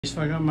So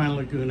I got my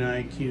Laguna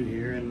IQ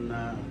here, and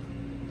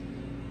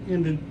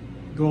going to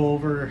go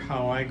over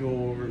how I go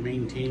over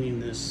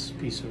maintaining this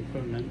piece of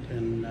equipment.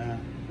 And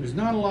there's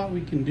not a lot we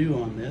can do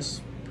on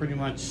this. Pretty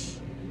much,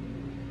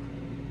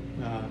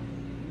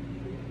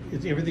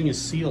 everything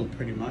is sealed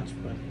pretty much.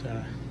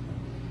 But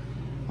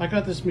I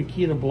got this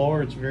Makita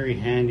blower. It's a very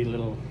handy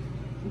little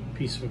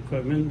piece of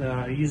equipment.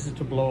 I use it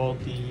to blow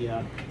out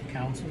the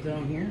council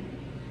down here,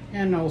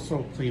 and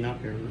also clean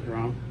up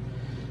around.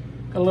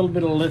 Got a little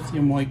bit of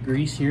lithium white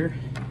grease here,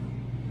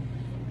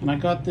 and I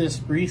got this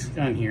grease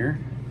gun here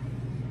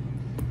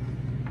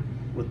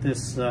with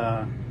this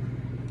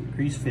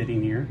grease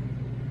fitting here,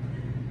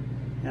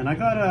 and I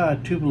got a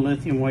tube of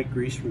lithium white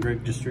grease from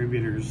Greg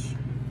Distributors.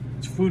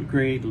 It's food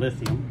grade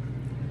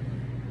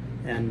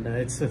lithium, and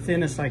it's the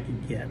thinnest I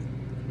could get,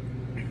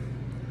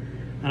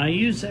 and I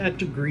use that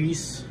to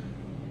grease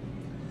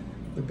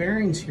the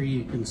bearings here.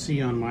 You can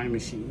see on my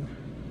machine,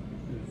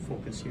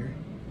 focus here.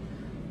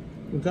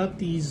 We've got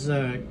these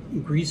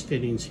grease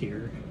fittings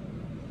here,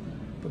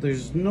 but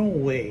there's no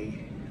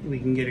way we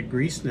can get a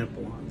grease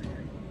nipple on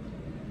there.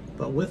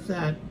 But with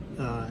that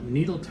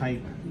needle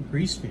type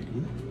grease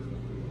fitting,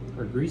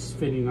 or grease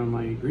fitting on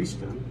my grease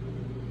gun,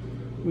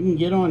 we can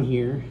get on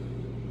here.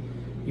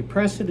 You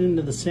press it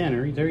into the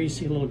center. There you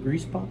see a little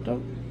grease popped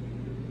up.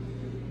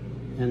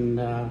 And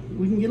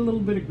we can get a little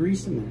bit of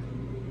grease in there.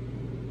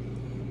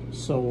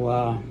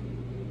 So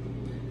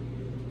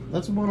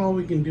that's about all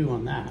we can do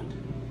on that.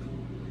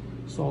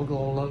 So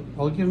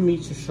I'll give them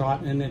each a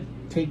shot, and it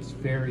takes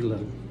very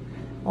little.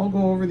 I'll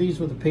go over these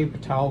with a paper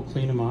towel,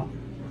 clean them up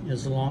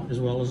as well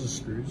as the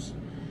screws.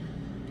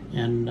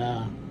 And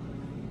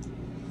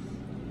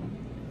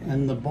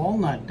the ball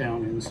nut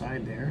down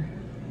inside there,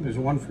 there's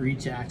one for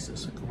each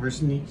axis, of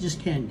course, and you just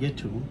can't get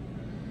to them.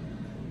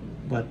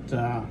 But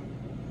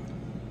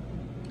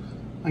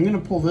I'm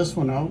gonna pull this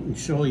one out and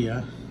show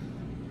you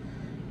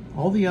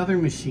all the other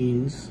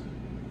machines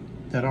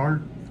that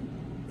aren't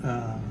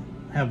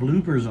have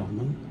loopers on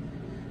them.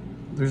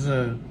 There's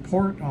a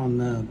port on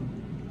the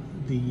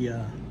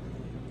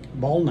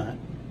ball nut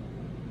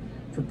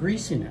for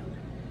greasing it,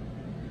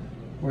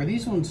 where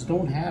these ones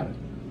don't have it.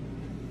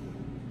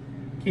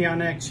 Okay,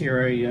 on X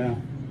here,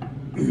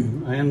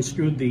 I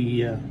unscrewed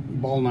the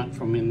ball nut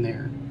from in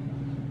there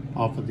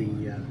off of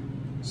the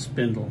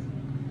spindle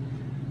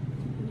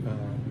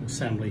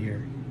assembly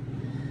here.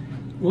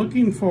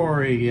 Looking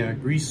for a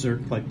grease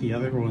zerk like the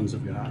other ones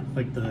have got,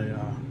 like the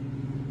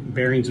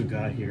bearings have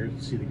got here.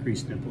 See the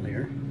grease nipple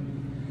here,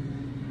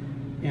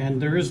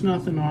 and there is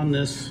nothing on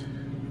this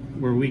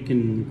where we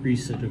can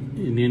grease it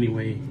in any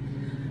way.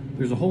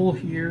 There's a hole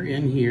here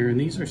and here, and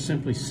these are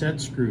simply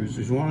set screws.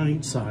 There's one on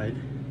each side,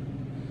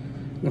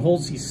 and it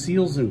holds these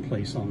seals in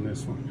place on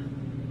this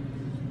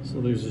one.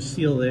 So there's a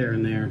seal there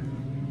and there,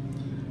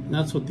 and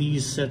that's what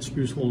these set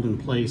screws hold in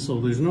place. So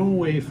there's no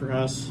way for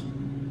us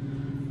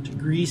to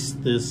grease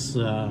this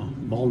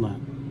ball nut,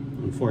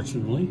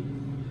 unfortunately.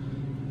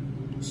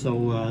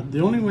 So the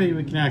only way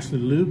we can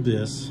actually lube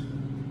this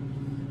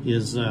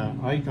is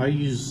I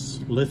use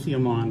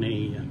lithium on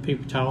a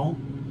paper towel,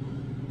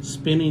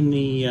 spinning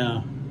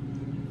the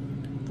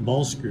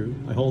ball screw.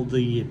 I hold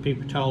the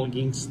paper towel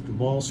against the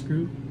ball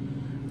screw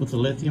with the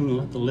lithium and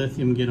let the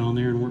lithium get on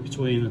there and work its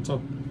way, and it's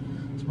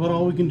about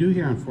all we can do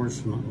here,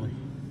 unfortunately.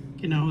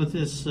 Okay, now with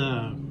this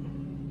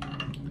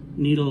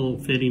needle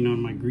fitting on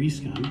my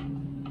grease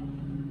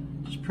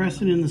gun, just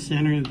press it in the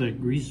center of the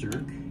grease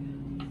zerk.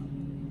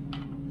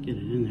 Get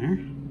it in there.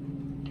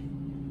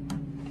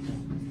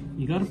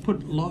 You got to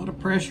put a lot of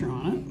pressure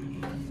on it.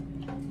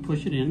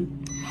 Push it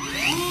in.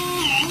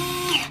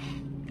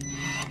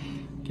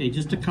 Okay,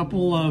 just a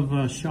couple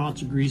of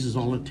shots of grease is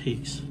all it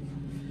takes.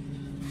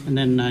 And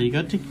then you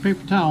got to take a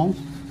paper towel,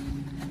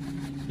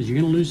 because you're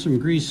going to lose some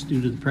grease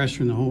due to the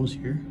pressure in the hose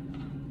here.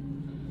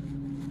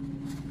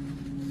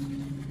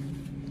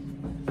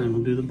 Then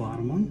we'll do the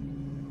bottom one.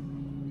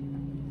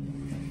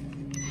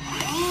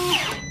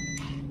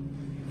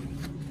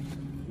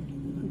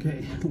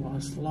 Okay,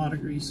 lost a lot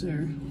of grease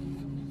there.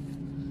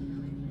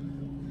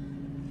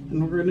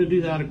 And we're going to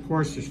do that, of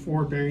course. There's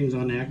 4 bearings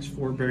on X,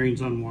 4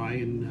 bearings on Y,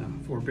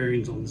 and 4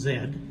 bearings on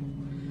Z.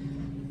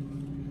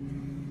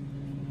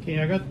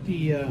 Okay, I got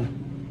the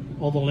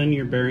all the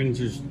linear bearings.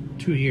 There's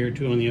 2 here,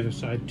 2 on the other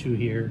side, 2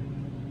 here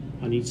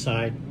on each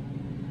side,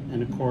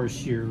 and of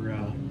course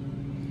your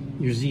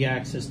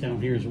Z-axis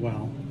down here as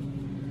well.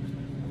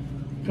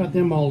 Got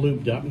them all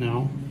lubed up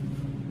now.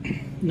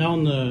 Now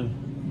on the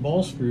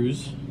ball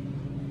screws,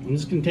 I'm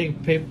just going to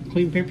take a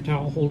clean paper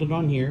towel, hold it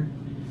on here.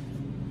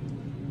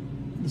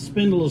 The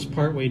spindle is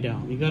part way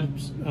down. You got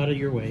it out of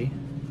your way.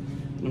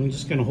 And I'm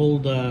just going to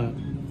hold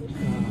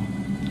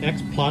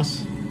X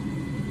plus,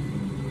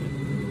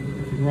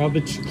 rub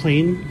it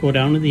clean, go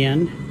down to the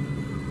end,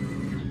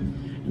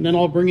 and then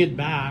I'll bring it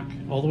back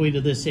all the way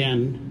to this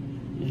end.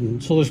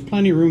 And so there's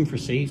plenty of room for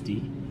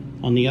safety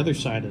on the other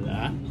side of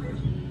that.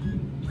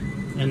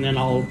 And then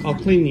I'll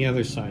clean the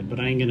other side,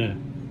 but I ain't gonna,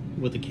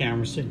 with the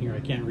camera sitting here,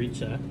 I can't reach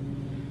that.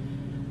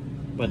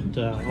 But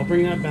I'll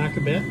bring that back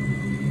a bit.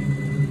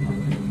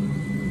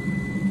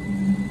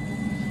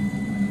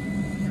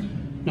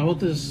 Now with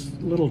this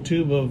little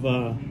tube of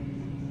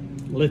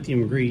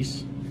lithium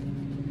grease,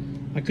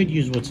 I could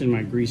use what's in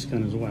my grease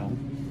gun as well.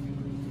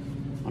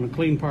 On a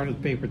clean part of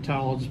the paper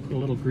towel, just put a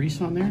little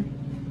grease on there.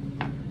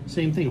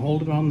 Same thing,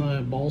 hold it on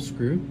the ball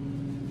screw.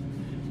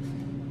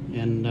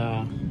 And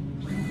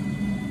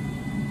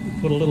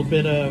put a little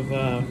bit of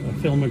a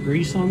film of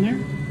grease on there.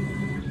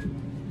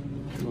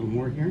 A little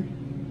more here.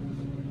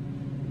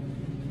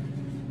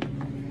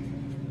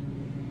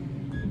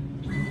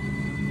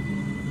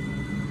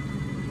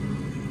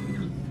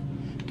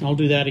 I'll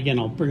do that again.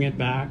 I'll bring it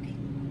back.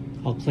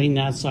 I'll clean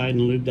that side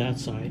and lube that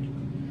side.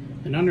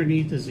 And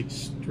underneath is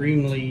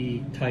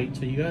extremely tight,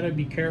 so you gotta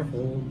be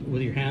careful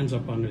with your hands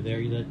up under there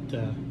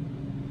that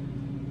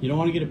you don't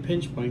want to get a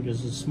pinch point,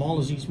 because as small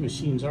as these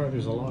machines are,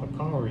 there's a lot of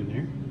power in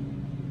there.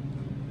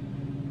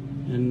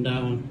 And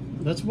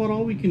that's about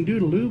all we can do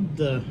to lube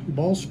the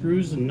ball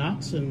screws and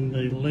nuts and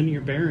the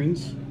linear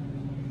bearings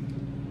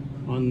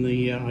on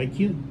the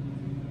IQ.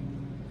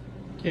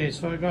 Okay,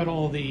 so I got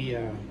all the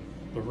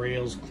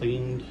rails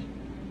cleaned,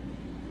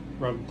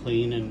 rubbed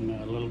clean, and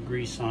a little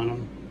grease on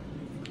them.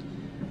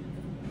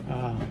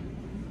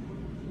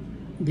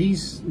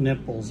 These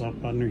nipples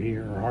up under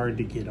here are hard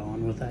to get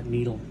on with that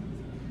needle.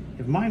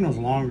 If mine was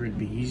longer, it'd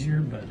be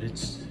easier, but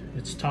it's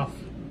tough.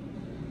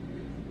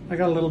 I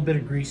got a little bit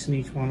of grease in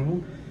each one of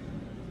them,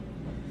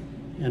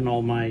 and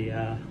all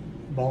my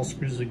ball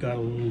screws have got a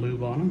little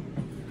lube on them.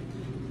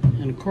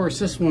 And of course,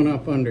 this one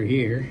up under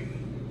here,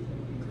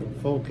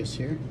 focus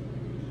here,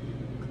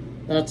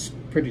 that's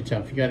pretty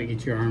tough. You got to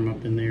get your arm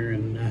up in there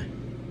and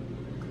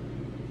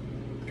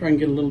try and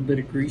get a little bit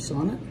of grease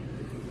on it.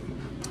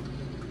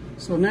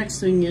 So next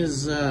thing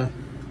is I'm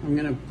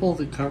going to pull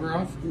the cover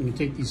off. I'm going to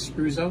take these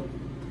screws out,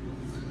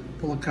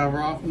 pull the cover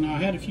off. And now I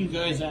had a few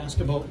guys ask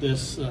about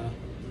this.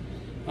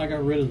 I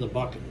got rid of the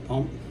bucket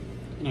pump,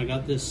 and I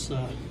got this.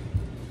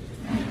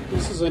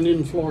 This is an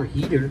in-floor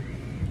heater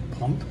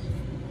pump,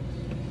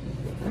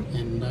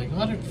 and I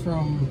got it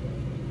from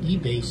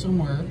eBay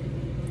somewhere,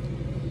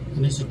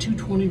 and it's a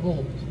 220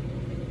 volt.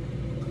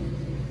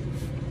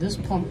 This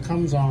pump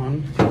comes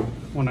on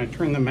when I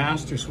turn the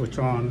master switch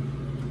on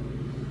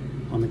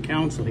the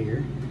console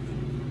here.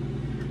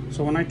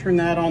 So when I turn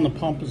that on, the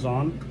pump is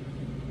on.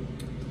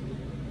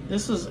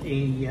 This is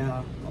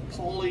a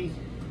poly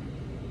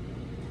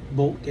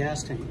boat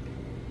gas tank,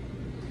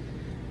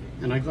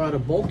 and I got a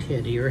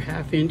bulkhead here,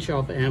 1/2 inch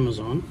off of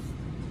Amazon.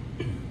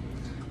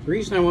 The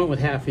reason I went with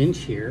 1/2 inch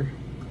here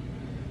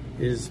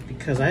is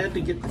because I had to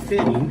get the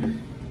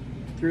fitting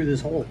through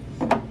this hole.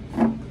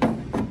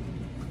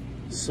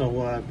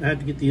 So I had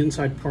to get the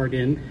inside part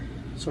in,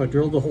 so I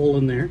drilled the hole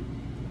in there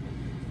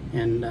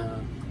and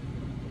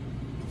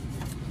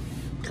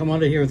come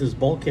out of here with this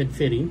bulkhead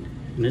fitting,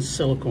 and it's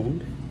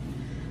siliconed,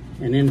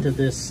 and into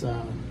this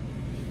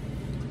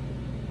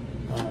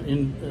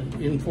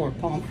in-floor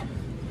pump.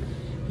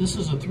 This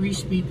is a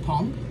 3-speed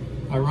pump.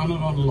 I run it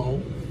on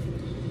low,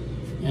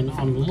 and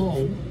on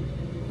low,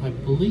 I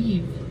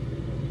believe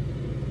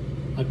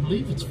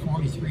it's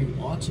 43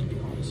 watts it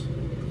draws.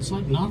 It's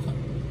like nothing.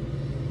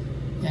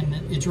 And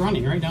it's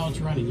running, right now it's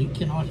running. You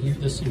cannot hear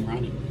this thing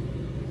running.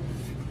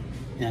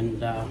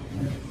 And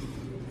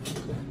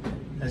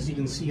as you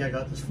can see, I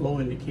got this flow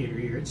indicator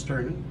here, it's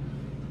turning.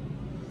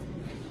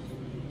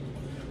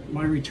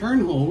 My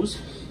return hose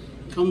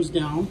comes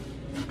down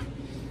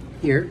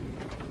here,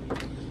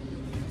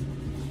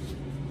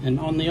 and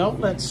on the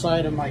outlet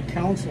side of my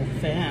console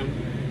fan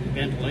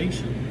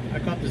ventilation, I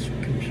got this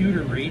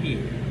computer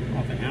radiator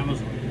off of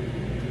Amazon.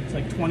 It's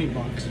like 20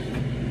 bucks.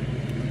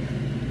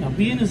 Now,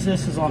 being as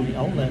this is on the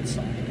outlet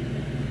side,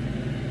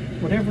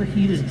 whatever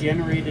heat is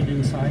generated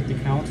inside the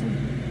console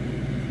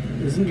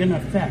isn't going to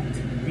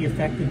be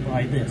affected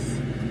by this.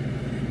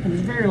 And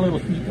there's very little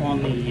heat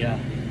on the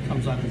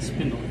comes out of the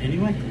spindle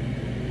anyway,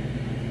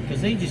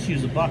 because they just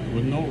use a bucket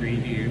with no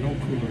radiator, no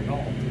cooler at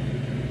all.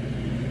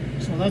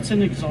 So that's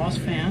an exhaust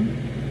fan,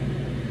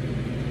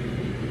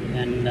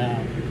 and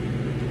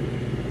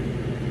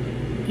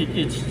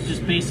it's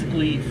just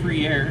basically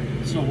free air.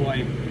 So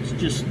I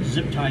just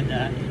zip tied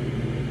that.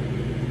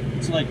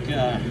 It's like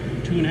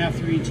 2.5,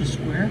 3 inches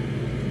square.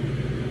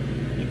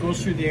 It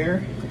goes through the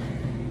air,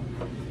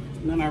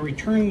 and then I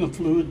return the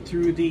fluid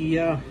through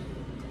the.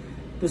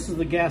 This is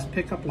the gas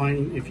pickup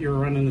line if you're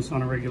running this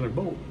on a regular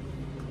boat.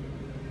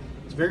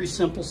 It's a very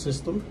simple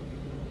system.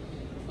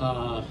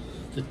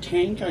 The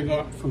tank I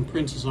got from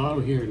Princess Auto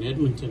here in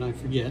Edmonton, I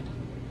forget.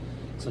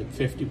 It's like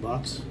 50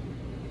 bucks.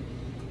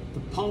 The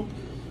pump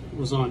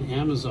was on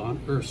Amazon,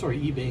 or sorry,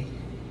 eBay.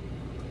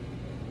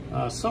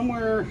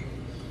 Somewhere,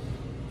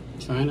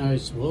 China, I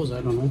suppose, I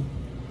don't know.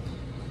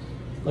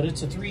 But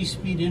it's a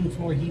 3-speed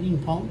in-floor heating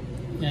pump,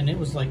 and it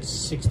was like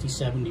 60,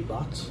 70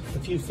 bucks. A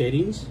few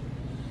fittings.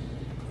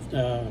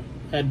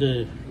 Had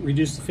to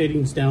reduce the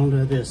fittings down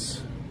to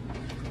this.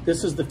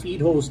 This is the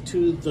feed hose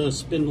to the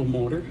spindle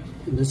motor,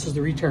 and this is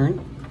the return.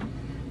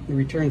 It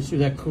returns through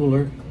that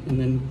cooler and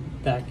then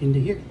back into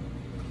here.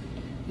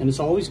 And it's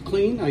always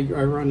clean. I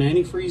run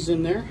antifreeze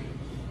in there.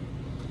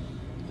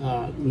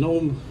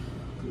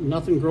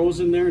 Nothing grows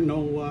in there.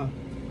 No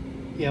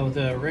Yeah, with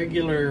a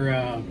regular,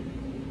 I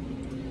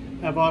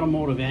have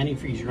automotive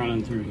antifreeze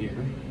running through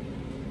here.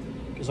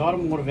 Because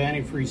automotive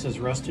antifreeze has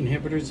rust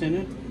inhibitors in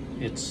it.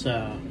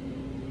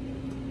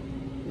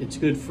 It's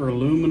good for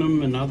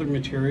aluminum and other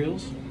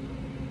materials.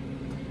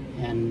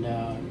 And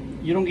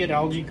you don't get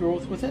algae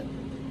growth with it.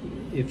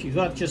 If you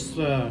got just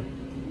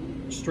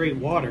straight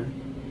water,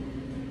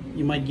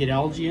 you might get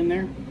algae in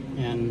there,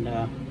 and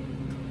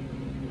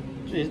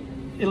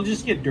it'll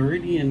just get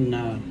dirty and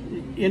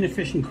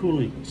inefficient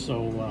cooling.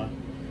 So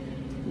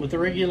with the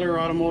regular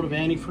automotive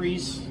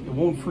antifreeze, it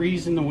won't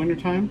freeze in the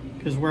wintertime,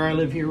 because where I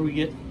live here we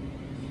get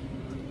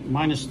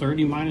minus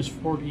 30, minus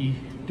 40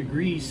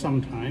 degrees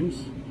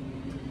sometimes.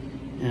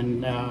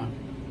 And I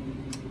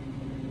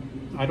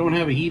don't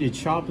have a heated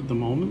shop at the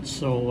moment,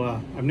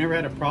 so I've never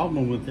had a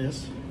problem with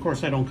this. Of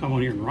course, I don't come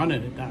out here and run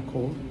it at that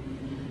cold.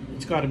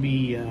 It's got to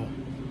be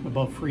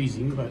above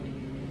freezing, but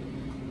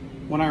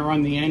when I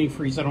run the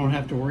antifreeze, I don't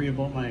have to worry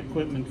about my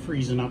equipment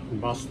freezing up and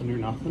busting or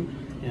nothing,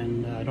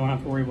 and I don't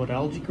have to worry about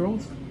algae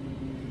growth.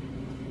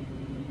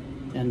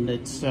 And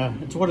it's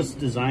what it's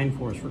designed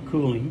for, is for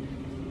cooling.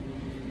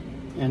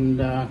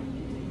 And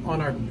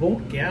on our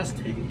boat gas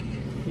tank,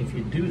 if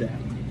you do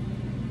that,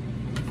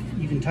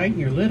 you can tighten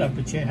your lid up,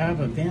 but you have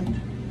a vent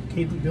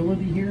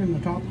capability here in the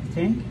top of the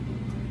tank.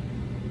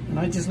 And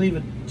I just leave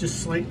it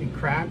just slightly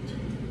cracked,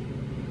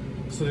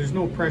 so there's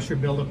no pressure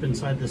buildup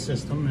inside the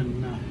system.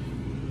 And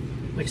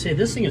like I say,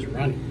 this thing is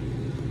running.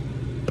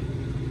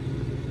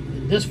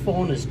 This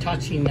phone is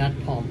touching that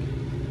pump,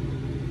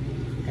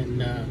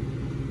 and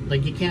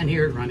like you can't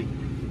hear it running.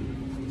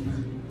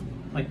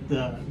 Like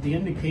the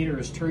indicator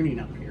is turning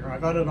up here. I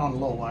got it on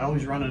low. I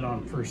always run it on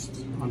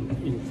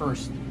in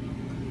first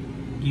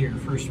gear,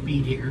 first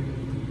speed here.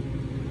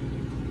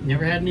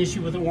 Never had an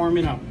issue with it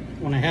warming up.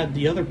 When I had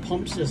the other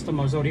pump system,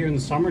 I was out here in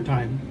the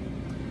summertime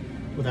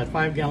with that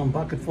 5-gallon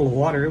bucket full of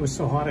water. It was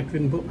so hot I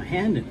couldn't put my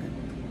hand in it.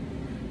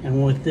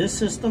 And with this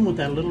system, with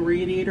that little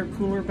radiator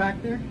cooler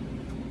back there,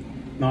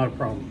 not a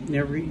problem.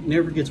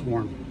 Never gets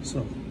warm.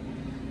 So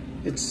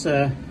it's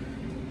well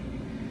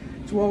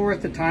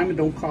worth the time. It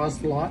don't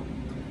cost a lot.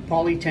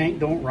 Poly tank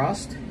don't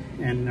rust,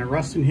 and a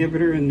rust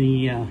inhibitor in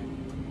the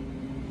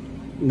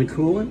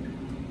coolant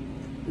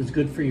is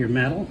good for your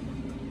metal.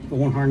 It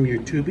won't harm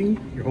your tubing,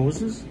 your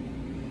hoses,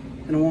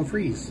 and it won't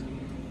freeze.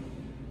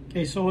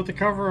 Okay, so with the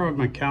cover of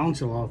my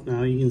console off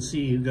now, you can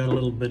see you've got a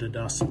little bit of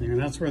dust in there, and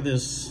that's where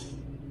the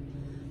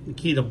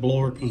key to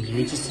blower comes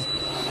in. Just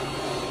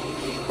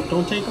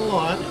don't take a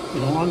lot.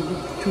 You don't want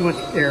too much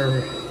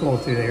air flow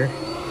through there.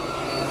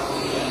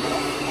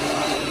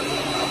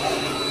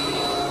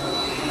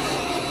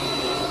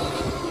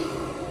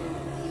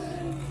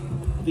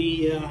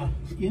 The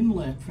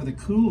inlet for the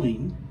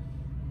cooling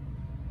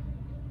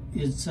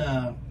is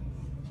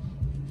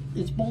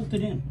it's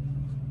bolted in.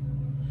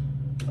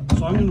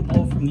 So I'm going to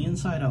blow from the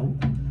inside out.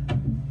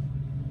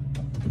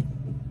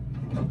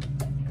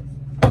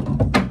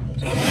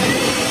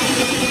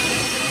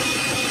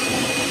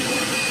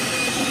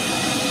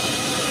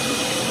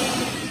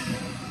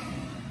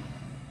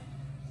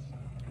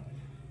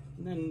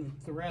 And then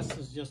the rest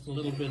is just a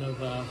little bit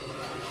of I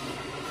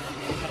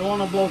don't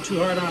want to blow too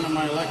hard onto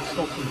my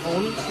electrical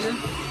components here.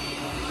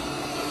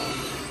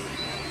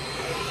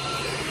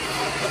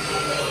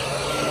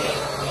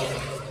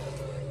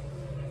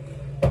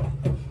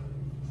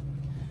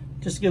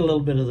 Just to get a little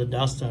bit of the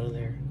dust out of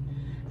there.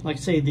 Like I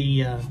say,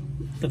 the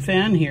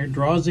fan here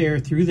draws air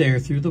through there,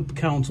 through the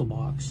console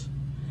box.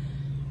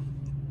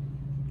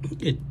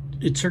 It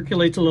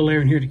circulates a little air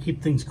in here to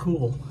keep things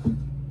cool.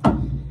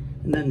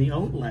 And then the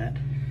outlet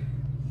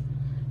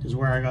is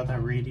where I got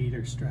that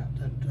radiator strap,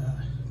 that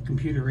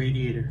computer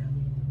radiator.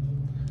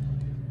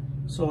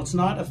 So it's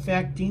not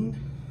affecting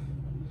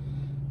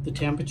the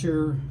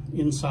temperature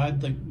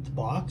inside the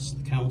box,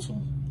 the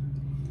console.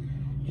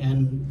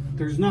 And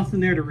there's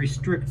nothing there to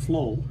restrict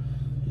flow.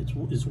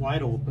 It's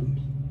wide open,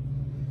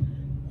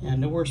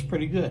 and it works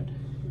pretty good.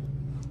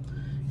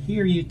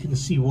 Here you can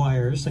see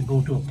wires that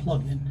go to a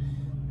plug-in.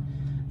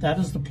 That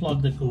is the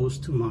plug that goes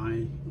to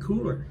my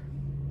cooler.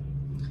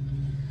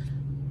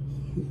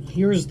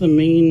 Here's the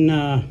main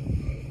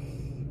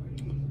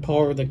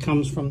power that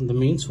comes from the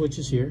main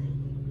switches here.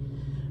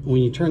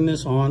 When you turn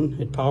this on,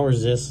 it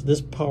powers this.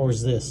 This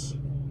powers this.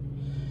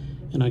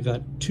 And I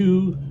got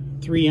two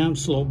 3-amp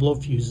slow blow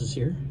fuses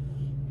here.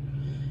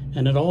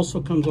 And it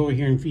also comes over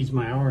here and feeds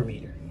my hour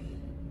meter.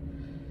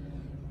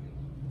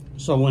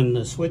 So when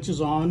the switch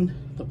is on,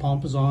 the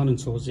pump is on, and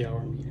so is the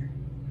hour meter.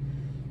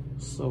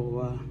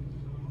 So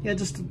yeah,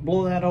 just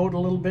blow that out a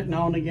little bit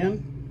now and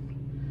again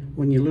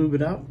when you lube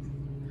it up.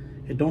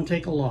 It don't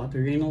take a lot.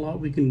 There ain't a lot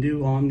we can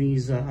do on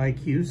these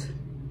IQs.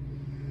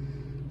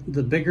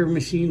 The bigger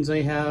machines,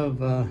 they have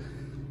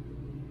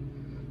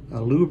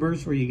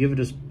lubers where you give it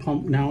a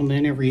pump now and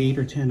then every 8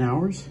 or 10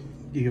 hours.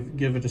 You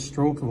give it a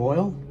stroke of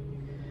oil.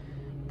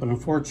 But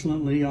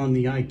unfortunately on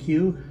the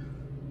IQ,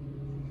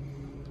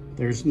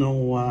 there's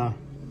no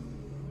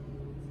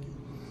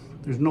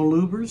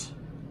lubers,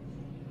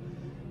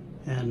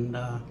 and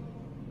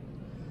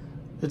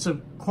it's a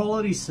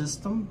quality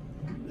system.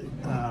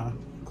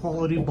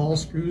 quality ball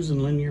screws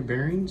and linear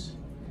bearings,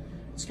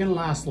 it's going to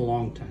last a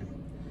long time.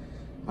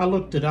 I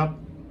looked it up.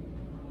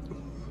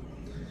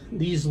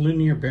 These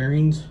linear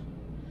bearings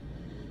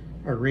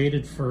are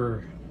rated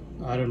for,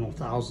 I don't know,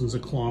 thousands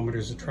of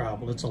kilometers of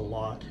travel. It's a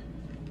lot.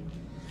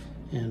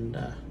 And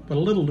but a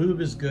little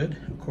lube is good,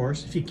 of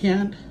course. If you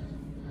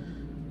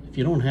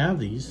don't have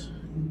these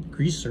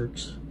grease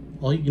zerks,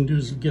 all you can do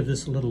is give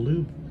this a little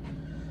lube.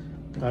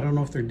 But I don't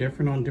know if they're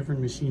different on different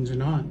machines or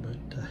not, but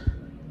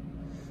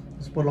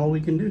that's about all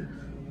we can do.